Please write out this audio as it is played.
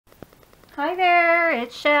Hi there,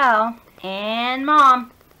 it's Shell and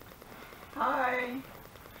Mom Hi.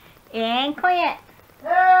 and Clint.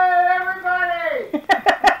 Hey, everybody!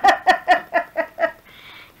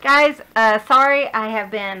 Guys, sorry I have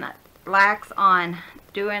been lax on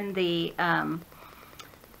doing the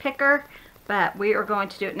picker, but we are going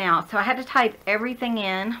to do it now. So I had to type everything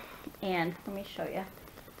in, and let me show you.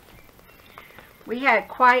 We had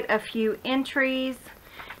quite a few entries,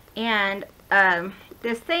 and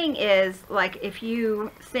this thing is like if you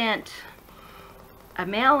sent a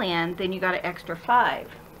mail-in, then you got an extra 5.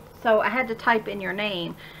 So I had to type in your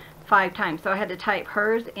name 5 times. So I had to type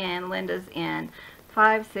hers in, Linda's in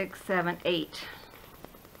 5, 6, 7, 8,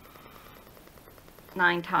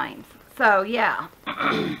 9 times. So yeah.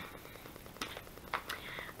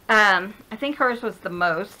 I think hers was the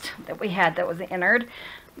most that we had that was entered.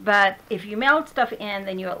 But if you mailed stuff in,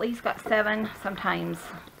 then you at least got 7, sometimes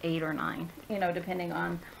 8 or 9, you know, depending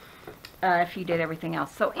on if you did everything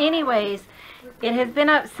else. So anyways, it has been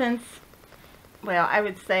up since, well, I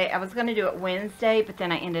would say I was going to do it Wednesday, but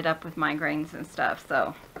then I ended up with migraines and stuff.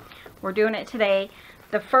 So we're doing it today.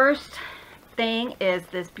 The first thing is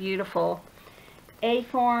this beautiful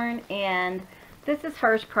acorn, and this is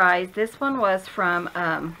first prize. This one was from,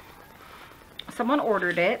 someone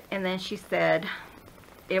ordered it, and then she said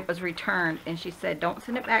it was returned, and she said, don't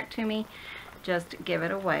send it back to me, just give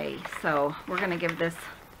it away. So we're going to give this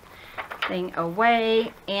thing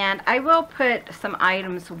away, and I will put some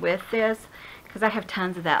items with this because I have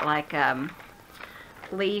tons of that, like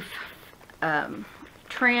leaf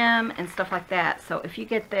trim and stuff like that. So if you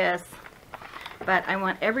get this, but I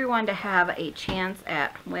want everyone to have a chance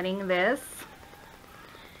at winning this.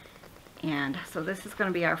 And so this is going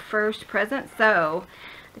to be our first present. So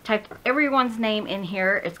I typed everyone's name in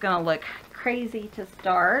here. It's going to look crazy to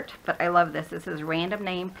start, but I love this. This is random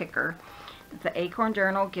name picker. It's the Acorn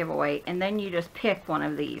Journal giveaway, and then you just pick one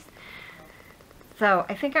of these. So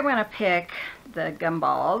I think I'm going to pick the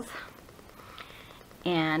gumballs,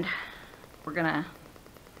 and we're going to,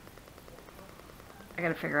 I got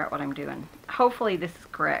to figure out what I'm doing. Hopefully this is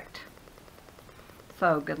correct.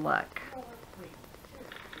 So good luck.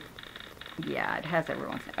 Yeah, it has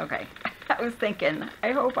everyone's name. Okay. I was thinking,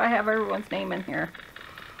 I hope I have everyone's name in here.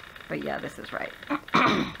 But yeah, this is right.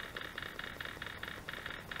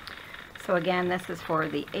 So again, this is for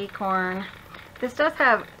the acorn. This does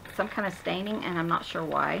have some kind of staining, and I'm not sure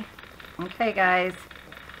why. Okay, guys.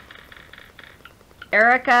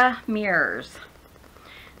 Erica Mears.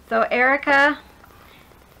 So Erica,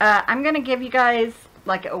 I'm going to give you guys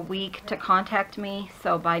like a week to contact me.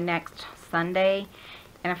 So by next Sunday.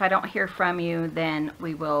 And if I don't hear from you, then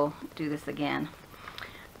we will do this again.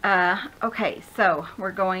 Okay, so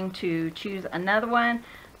we're going to choose another one.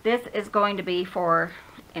 This is going to be for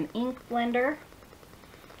an ink blender.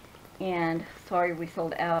 And sorry we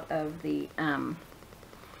sold out of the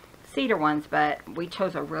cedar ones, but we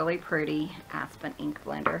chose a really pretty aspen ink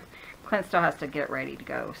blender. Clint still has to get it ready to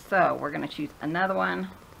go. So we're going to choose another one.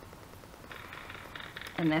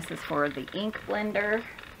 And this is for the ink blender.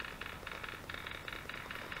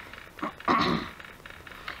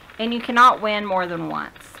 And you cannot win more than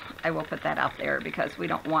once. I will put that out there because we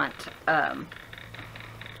don't want,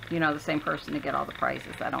 you know, the same person to get all the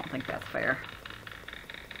prizes. I don't think that's fair.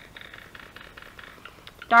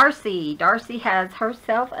 Darcy. Darcy has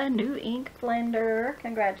herself a new ink blender.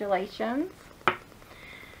 Congratulations.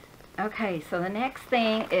 Okay, so the next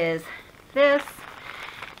thing is this.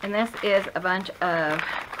 And this is a bunch of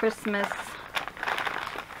Christmas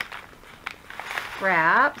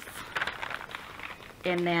wraps.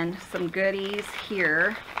 And then some goodies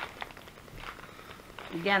here.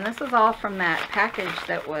 Again, this is all from that package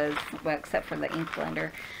that was, well, except for the ink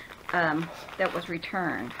blender, that was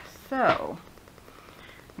returned. So,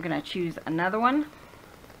 I'm going to choose another one.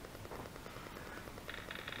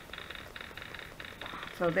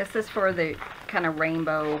 So this is for the kind of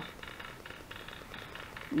rainbow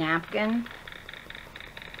napkin.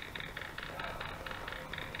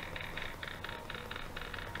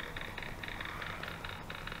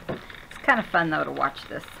 Kind of fun though to watch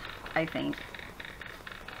this, I think.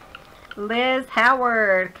 Liz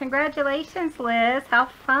Howard, congratulations Liz, how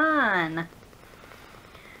fun.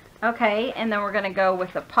 Okay, and then we're going to go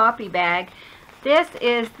with the poppy bag. This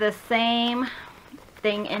is the same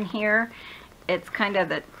thing in here. It's kind of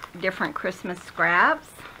the different Christmas scraps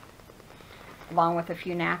along with a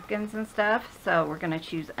few napkins and stuff. So we're going to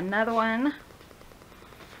choose another one.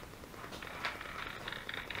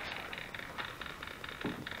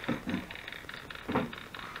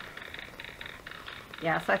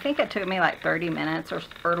 Yeah, so I think it took me like 30 minutes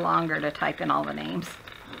or longer to type in all the names.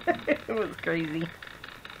 It was crazy.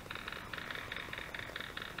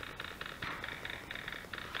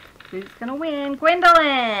 Who's gonna win?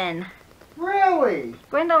 Gwendolyn! Really?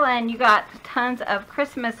 Gwendolyn, you got tons of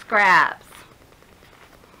Christmas scraps.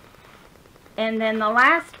 And then the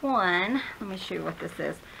last one, let me show you what this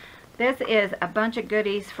is. This is a bunch of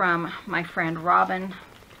goodies from my friend Robin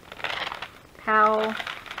Powell.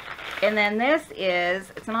 And then this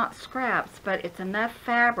is, it's not scraps, but it's enough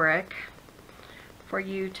fabric for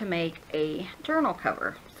you to make a journal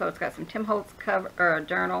cover. So it's got some Tim Holtz cover, or a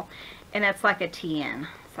journal, and it's like a TN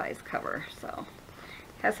size cover. So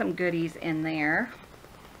it has some goodies in there.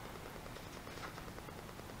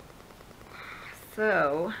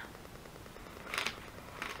 So,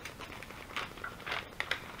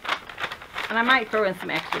 and I might throw in some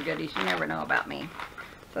extra goodies. You never know about me.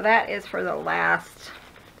 So that is for the last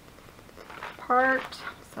part.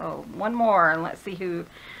 So one more, and let's see who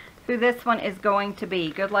this one is going to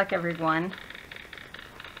be. Good luck, everyone.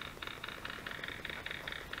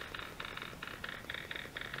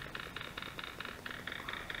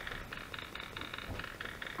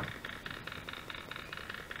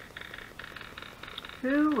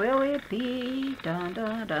 Who will it be? Dun,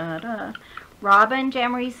 dun, dun, dun. Robin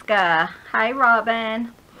Jamriska. Hi,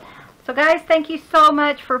 Robin. So guys, thank you so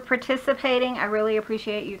much for participating. I really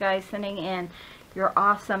appreciate you guys sending in your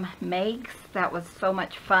awesome makes. That was so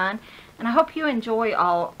much fun. And I hope you enjoy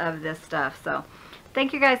all of this stuff. So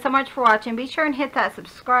thank you guys so much for watching. Be sure and hit that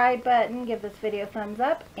subscribe button. Give this video a thumbs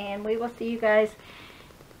up. And we will see you guys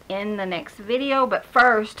in the next video. But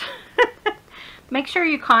first, make sure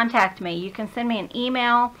you contact me. You can send me an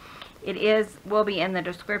email. It will be in the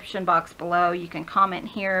description box below. You can comment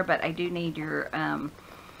here, but I do need your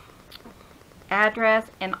address.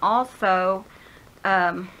 And also,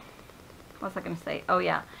 what was I going to say? Oh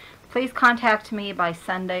yeah, please contact me by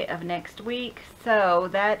Sunday of next week. So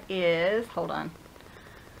that is, hold on,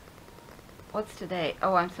 what's today?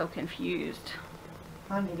 Oh, I'm so confused.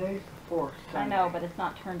 100 days before Sunday. I know, but it's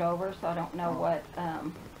not turned over, so I don't know what.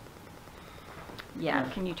 Yeah,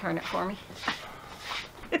 can you turn it for me?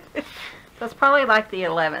 So it's probably like the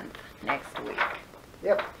 11th next week.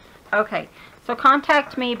 Yep. Okay, so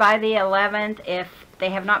contact me by the 11th. If they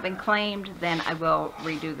have not been claimed, then I will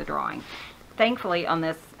redo the drawing. Thankfully, on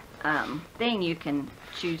this thing, you can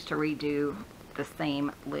choose to redo the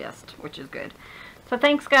same list, which is good. So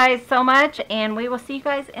thanks, guys, so much, and we will see you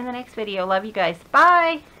guys in the next video. Love you guys.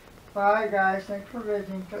 Bye. Bye, guys. Thanks for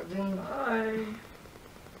visiting. Bye.